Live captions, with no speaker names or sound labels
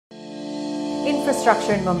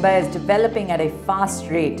Infrastructure in Mumbai is developing at a fast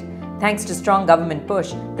rate. Thanks to strong government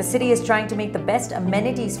push, the city is trying to make the best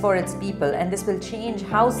amenities for its people, and this will change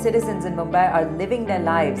how citizens in Mumbai are living their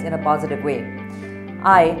lives in a positive way.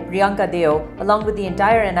 I, Priyanka Deo, along with the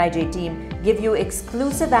entire NIJ team, give you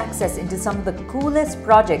exclusive access into some of the coolest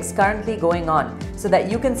projects currently going on so that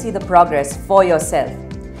you can see the progress for yourself.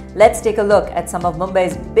 Let's take a look at some of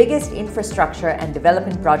Mumbai's biggest infrastructure and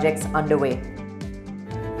development projects underway.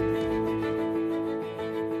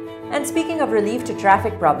 And speaking of relief to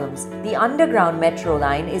traffic problems, the underground metro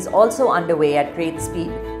line is also underway at great speed.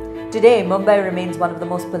 Today, Mumbai remains one of the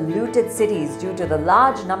most polluted cities due to the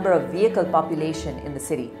large number of vehicle population in the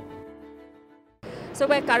city. So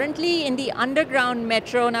we're currently in the underground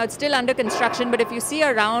metro. Now it's still under construction, but if you see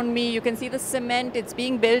around me, you can see the cement. It's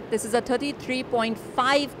being built. This is a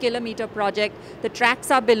 33.5 kilometer project. The tracks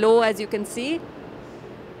are below, as you can see.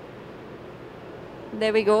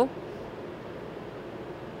 There we go.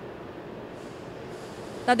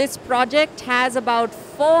 Now this project has about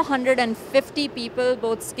 450 people,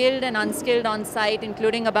 both skilled and unskilled on site,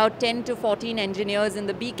 including about 10 to 14 engineers in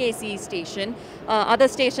the BKC station. Other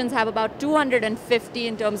stations have about 250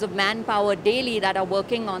 in terms of manpower daily that are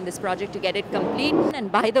working on this project to get it complete.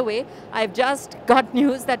 And by the way, I've just got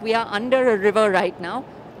news that we are under a river right now.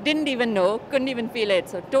 Didn't even know, couldn't even feel it.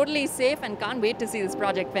 So totally safe and can't wait to see this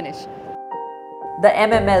project finish. The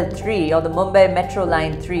MML3 or the Mumbai Metro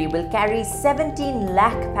Line 3 will carry 17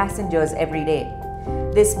 lakh passengers every day.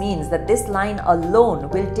 This means that this line alone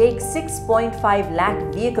will take 6.5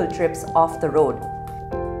 lakh vehicle trips off the road.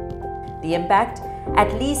 The impact?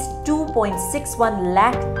 At least 2.61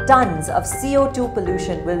 lakh tons of CO2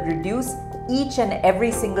 pollution will reduce each and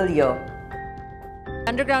every single year.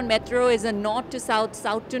 Underground metro is a north to south,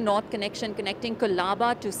 south to north connection connecting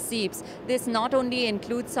Colaba to Seeps. This not only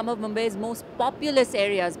includes some of Mumbai's most populous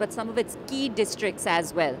areas, but some of its key districts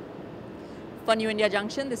as well. For New India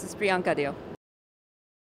Junction, this is Priyanka Deo.